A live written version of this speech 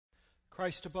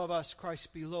Christ above us,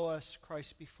 Christ below us,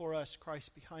 Christ before us,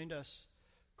 Christ behind us,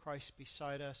 Christ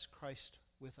beside us, Christ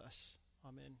with us.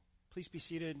 Amen. Please be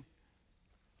seated.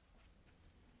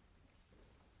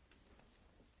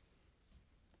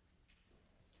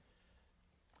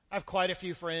 I have quite a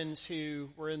few friends who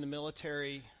were in the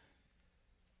military.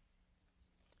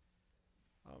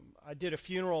 I did a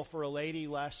funeral for a lady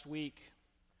last week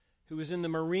who was in the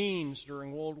Marines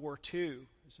during World War II,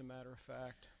 as a matter of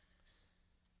fact.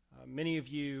 Many of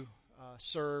you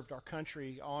served our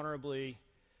country honorably.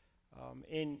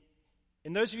 And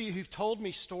those of you who've told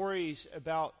me stories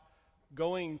about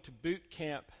going to boot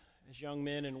camp as young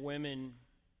men and women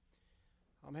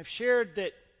have shared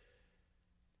that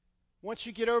once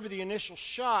you get over the initial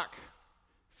shock,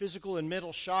 physical and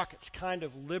mental shock, it's kind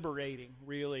of liberating,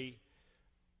 really,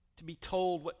 to be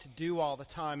told what to do all the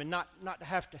time and not to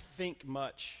have to think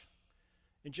much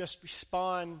and just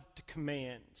respond to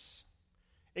commands.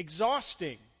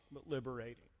 Exhausting, but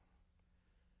liberating.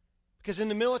 Because in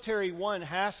the military, one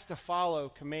has to follow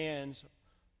commands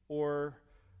or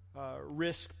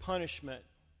risk punishment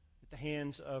at the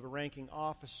hands of a ranking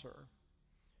officer.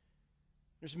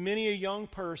 There's many a young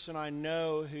person I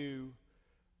know who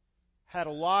had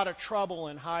a lot of trouble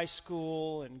in high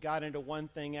school and got into one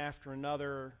thing after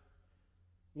another,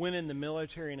 went in the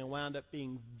military and wound up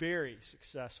being very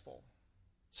successful.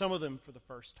 Some of them for the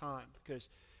first time, because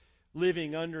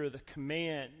living under the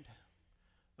command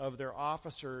of their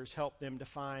officers helped them to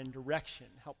find direction,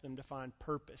 helped them to find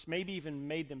purpose, maybe even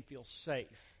made them feel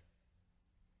safe.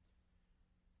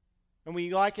 And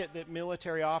we like it that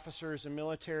military officers and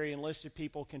military enlisted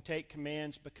people can take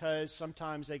commands because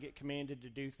sometimes they get commanded to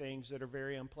do things that are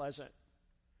very unpleasant,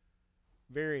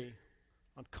 very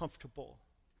uncomfortable.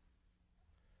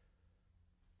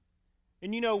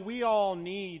 And you know, we all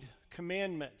need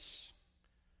commandments.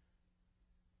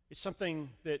 It's something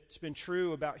that's been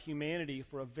true about humanity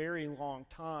for a very long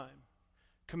time.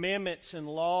 Commandments and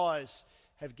laws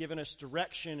have given us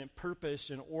direction and purpose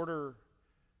and order.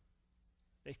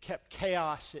 They've kept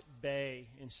chaos at bay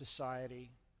in society.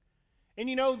 And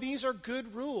you know, these are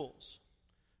good rules.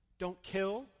 Don't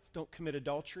kill, don't commit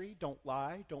adultery, don't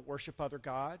lie, don't worship other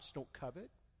gods, don't covet.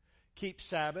 Keep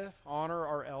Sabbath, honor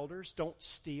our elders, don't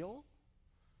steal.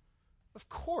 Of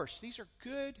course, these are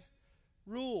good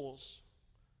rules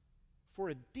for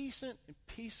a decent and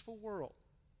peaceful world.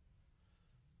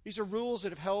 These are rules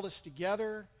that have held us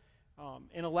together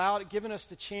and given us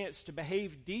the chance to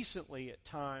behave decently at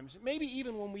times, maybe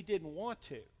even when we didn't want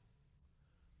to.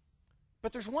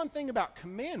 But there's one thing about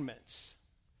commandments,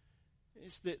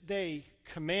 is that they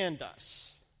command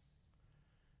us.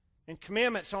 And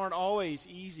commandments aren't always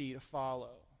easy to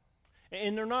follow.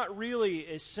 And they're not really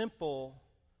as simple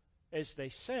as they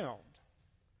sound.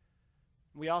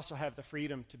 We also have the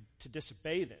freedom to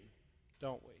disobey them,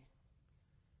 don't we?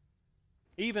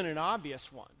 Even an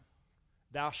obvious one,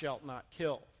 thou shalt not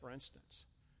kill, for instance.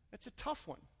 That's a tough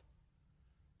one.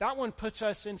 That one puts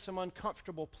us in some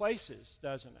uncomfortable places,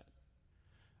 doesn't it?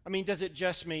 I mean, does it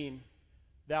just mean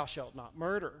thou shalt not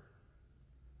murder?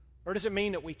 Or does it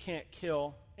mean that we can't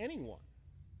kill anyone?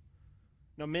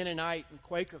 Now, Mennonite and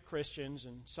Quaker Christians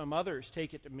and some others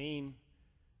take it to mean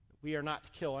that we are not to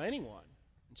kill anyone.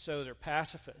 And so they're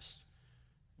pacifists.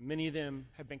 Many of them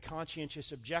have been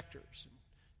conscientious objectors and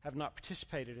have not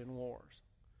participated in wars.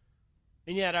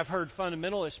 And yet I've heard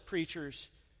fundamentalist preachers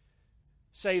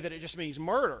say that it just means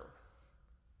murder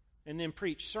and then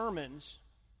preach sermons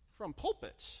from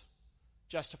pulpits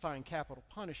justifying capital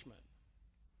punishment.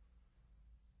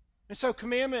 And so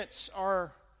commandments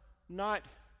are not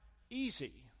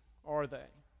easy, are they?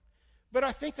 But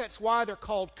I think that's why they're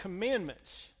called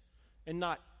commandments and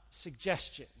not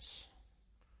suggestions.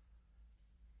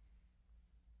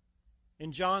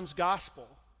 In John's gospel,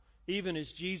 even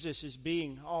as Jesus is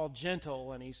being all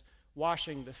gentle and he's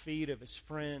washing the feet of his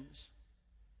friends,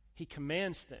 he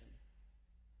commands them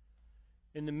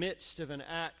in the midst of an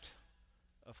act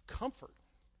of comfort.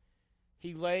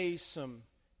 He lays some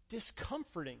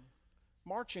discomforting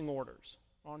marching orders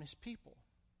on his people.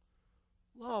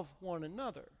 Love one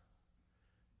another,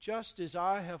 just as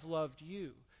I have loved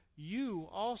you. You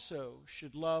also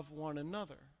should love one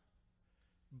another.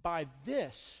 By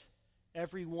this,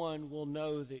 everyone will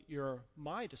know that you're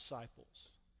my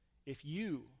disciples, if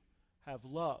you have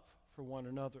love for one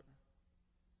another.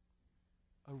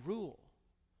 A rule,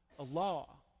 a law,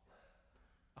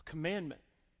 a commandment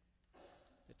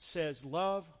that says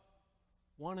love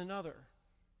one another.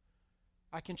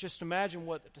 I can just imagine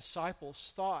what the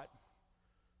disciples thought,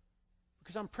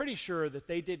 because I'm pretty sure that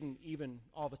they didn't even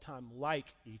all the time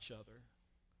like each other.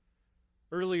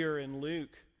 Earlier in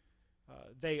Luke,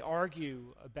 they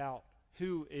argue about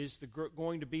who is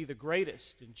going to be the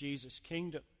greatest in Jesus'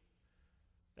 kingdom.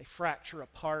 They fracture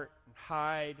apart and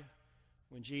hide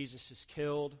when Jesus is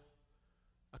killed.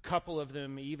 A couple of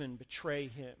them even betray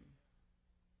him.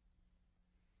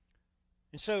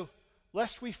 And so,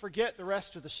 lest we forget the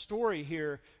rest of the story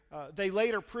here, they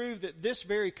later prove that this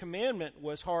very commandment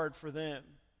was hard for them.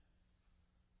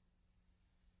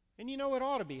 And you know, it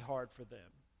ought to be hard for them.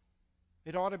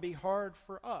 It ought to be hard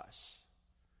for us.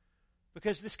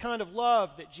 Because this kind of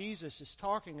love that Jesus is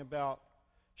talking about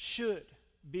should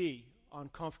be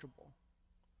uncomfortable.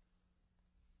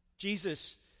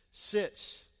 Jesus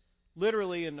sits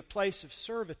literally in the place of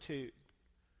servitude,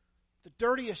 the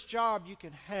dirtiest job you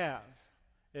can have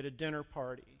at a dinner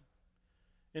party.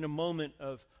 In a moment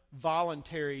of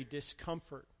voluntary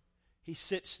discomfort, he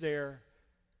sits there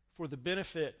for the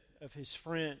benefit of his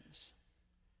friends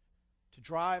to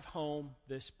drive home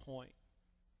this point.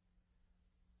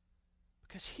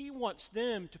 Because he wants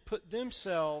them to put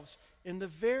themselves in the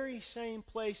very same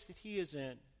place that he is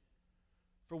in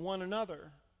for one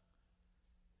another,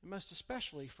 and most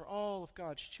especially for all of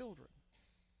God's children.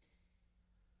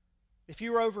 If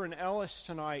you were over in Ellis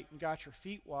tonight and got your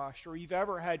feet washed, or you've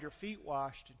ever had your feet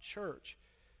washed in church,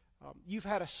 you've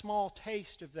had a small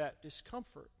taste of that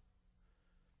discomfort.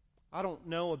 I don't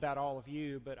know about all of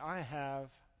you, but I have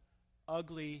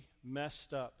ugly,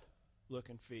 messed up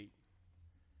looking feet.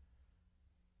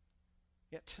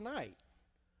 Yet tonight,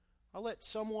 I let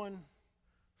someone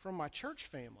from my church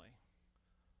family,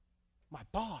 my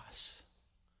boss,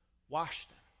 wash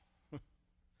them.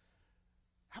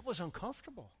 That was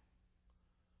uncomfortable.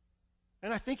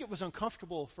 And I think it was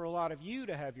uncomfortable for a lot of you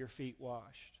to have your feet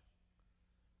washed.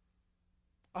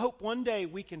 I hope one day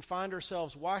we can find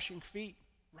ourselves washing feet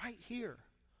right here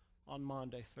on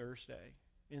Maundy, Thursday,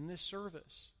 in this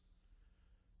service,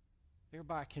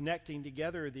 thereby connecting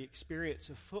together the experience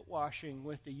of foot washing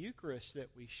with the Eucharist that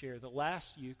we share, the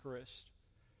last Eucharist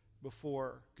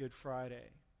before Good Friday.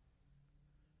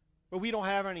 But we don't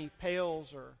have any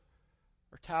pails or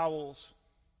towels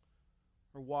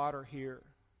or water here.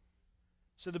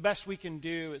 So the best we can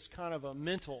do is kind of a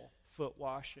mental foot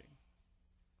washing.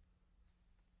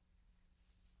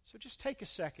 So just take a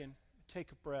second,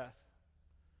 take a breath.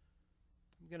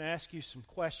 I'm going to ask you some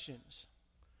questions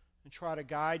and try to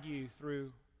guide you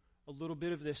through a little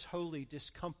bit of this holy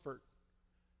discomfort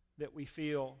that we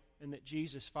feel and that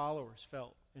Jesus' followers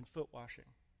felt in foot washing.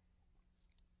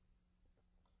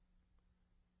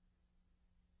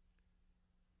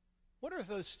 What are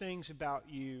those things about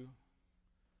you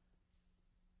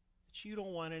that you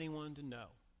don't want anyone to know?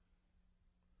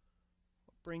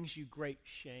 What brings you great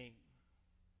shame?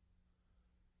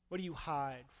 What do you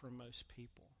hide from most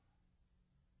people?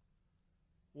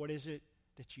 What is it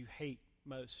that you hate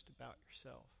most about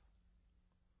yourself?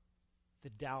 The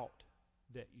doubt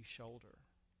that you shoulder.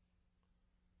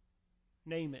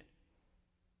 Name it.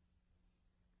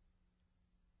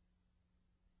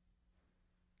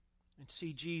 And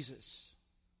see Jesus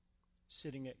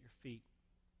sitting at your feet.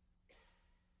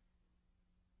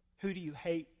 Who do you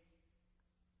hate?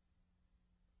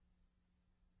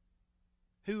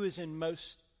 Who is in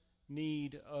most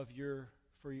need of your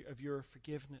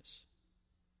forgiveness?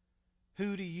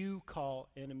 Who do you call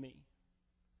enemy?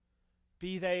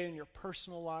 Be they in your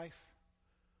personal life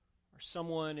or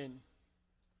someone in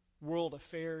world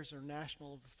affairs or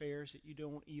national affairs that you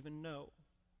don't even know.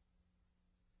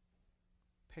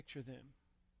 Picture them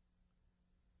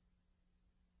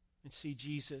and see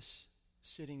Jesus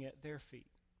sitting at their feet.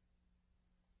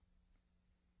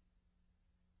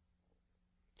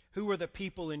 Who are the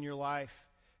people in your life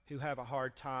who have a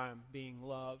hard time being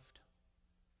loved?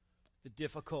 The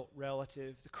difficult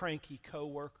relative, the cranky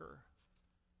coworker,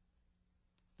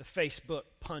 the Facebook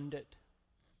pundit.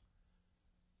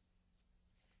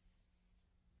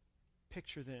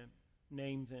 Picture them,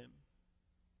 name them,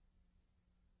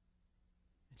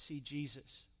 and see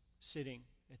Jesus sitting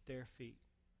at their feet.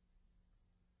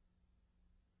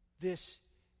 This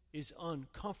is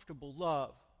uncomfortable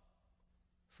love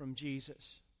from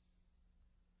Jesus.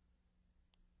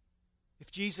 If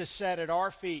Jesus sat at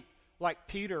our feet like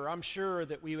Peter, I'm sure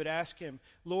that we would ask him,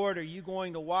 Lord, are you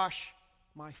going to wash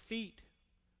my feet?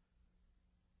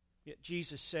 Yet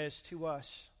Jesus says to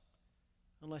us,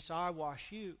 unless I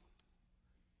wash you,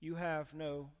 you have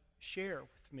no share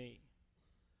with me.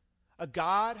 A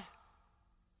God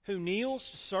who kneels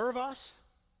to serve us,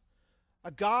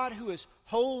 a God who is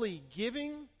wholly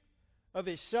giving of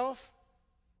himself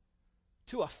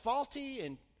to a faulty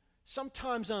and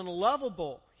sometimes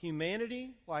unlovable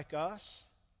humanity like us.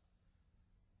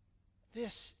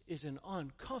 This is an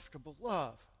uncomfortable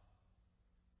love,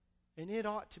 and it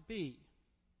ought to be.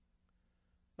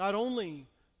 not only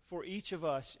for each of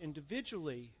us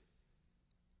individually,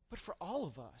 but for all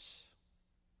of us.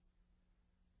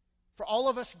 For all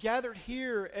of us gathered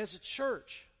here as a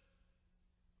church.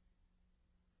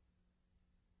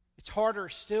 It's harder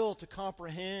still to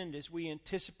comprehend as we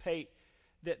anticipate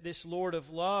that this Lord of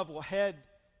love will head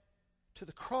to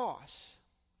the cross,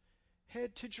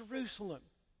 head to Jerusalem,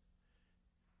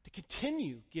 to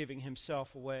continue giving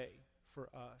himself away for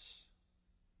us.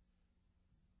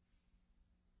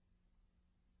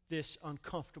 This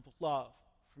uncomfortable love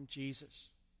from Jesus.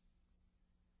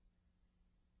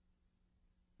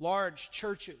 Large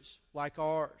churches like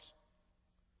ours,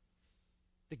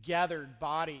 the gathered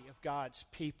body of God's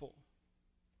people,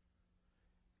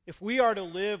 if we are to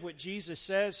live what Jesus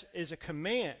says is a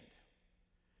command,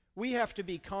 we have to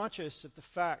be conscious of the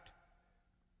fact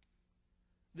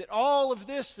that all of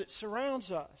this that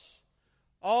surrounds us,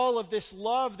 all of this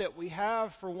love that we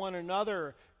have for one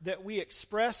another, that we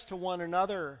express to one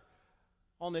another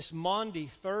on this Maundy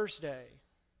Thursday,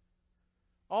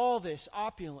 all this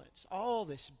opulence, all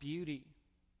this beauty,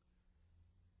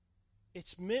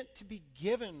 it's meant to be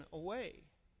given away.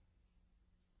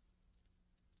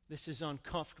 This is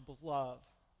uncomfortable love.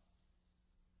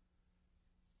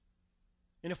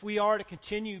 And if we are to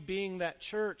continue being that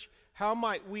church, how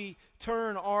might we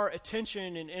turn our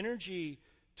attention and energy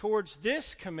towards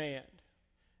this command,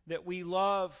 that we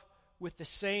love with the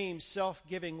same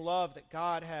self-giving love that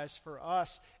God has for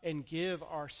us and give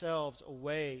ourselves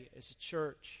away as a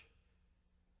church?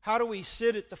 How do we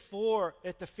sit at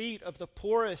the feet of the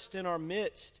poorest in our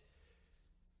midst?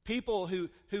 People who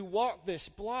walk this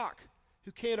block,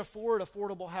 who can't afford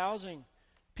affordable housing.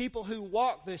 People who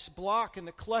walk this block in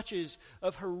the clutches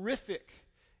of horrific,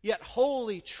 yet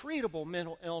wholly treatable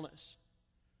mental illness.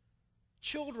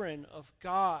 Children of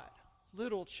God,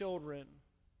 little children.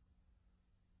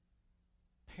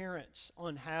 Parents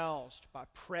unhoused by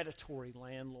predatory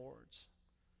landlords,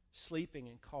 sleeping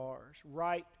in cars,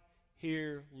 right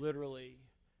here, literally,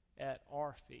 at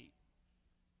our feet.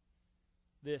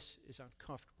 This is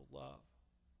uncomfortable love.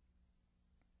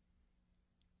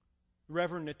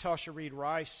 Reverend Natasha Reed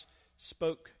Rice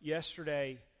spoke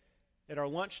yesterday at our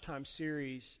lunchtime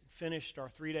series, finished our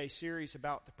 3-day series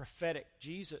about the prophetic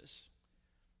Jesus.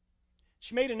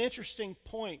 She made an interesting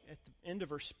point at the end of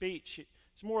her speech.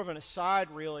 It's more of an aside,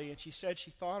 really, and she said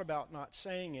she thought about not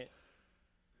saying it.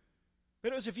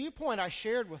 But it was a viewpoint I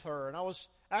shared with her, and I was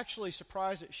actually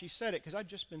surprised that she said it because I'd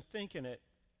just been thinking it.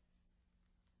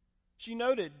 She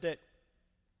noted that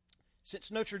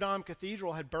since Notre Dame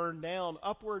Cathedral had burned down,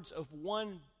 upwards of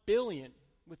 $1 billion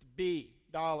with B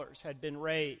dollars had been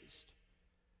raised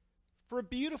for a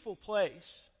beautiful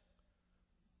place,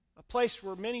 a place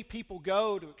where many people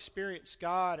go to experience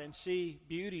God and see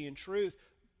beauty and truth,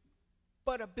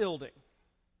 but a building.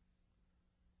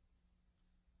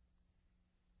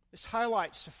 This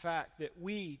highlights the fact that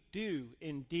we do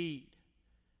indeed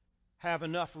have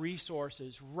enough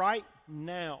resources right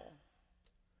now,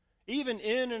 even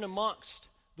in and amongst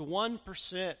the 1%,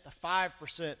 the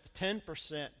 5%, the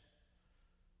 10%,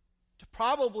 to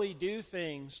probably do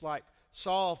things like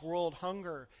solve world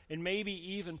hunger and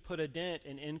maybe even put a dent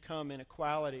in income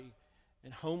inequality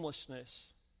and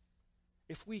homelessness.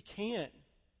 If we can,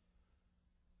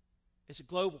 as a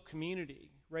global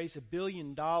community, raise $1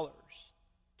 billion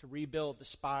to rebuild the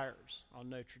spires on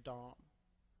Notre Dame.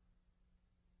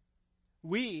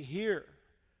 We here,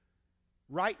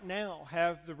 right now,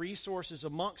 have the resources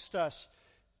amongst us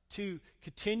to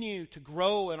continue to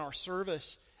grow in our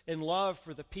service and love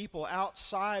for the people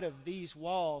outside of these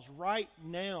walls right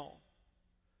now.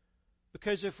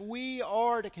 Because if we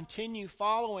are to continue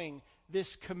following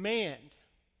this command,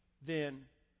 then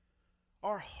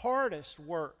our hardest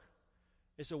work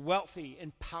as a wealthy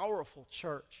and powerful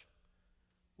church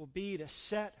will be to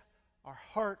set our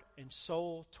heart and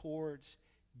soul towards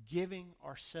giving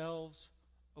ourselves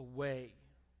away,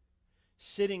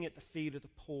 sitting at the feet of the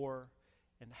poor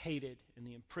and the hated and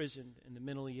the imprisoned and the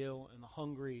mentally ill and the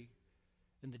hungry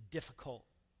and the difficult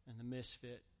and the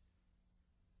misfit.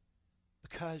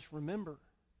 Because remember,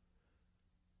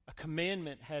 a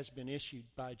commandment has been issued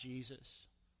by Jesus,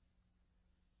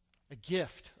 a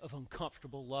gift of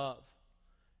uncomfortable love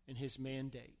in his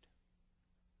mandate.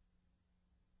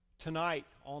 Tonight,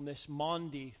 on this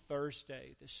Maundy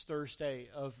Thursday, this Thursday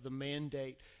of the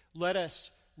mandate, let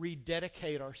us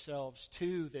rededicate ourselves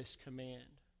to this command,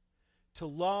 to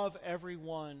love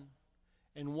everyone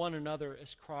and one another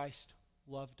as Christ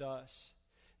loved us.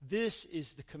 This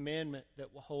is the commandment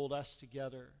that will hold us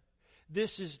together.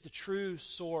 This is the true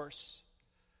source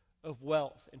of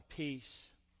wealth and peace,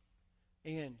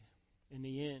 and in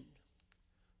the end,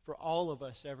 for all of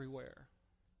us everywhere,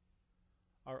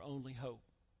 our only hope.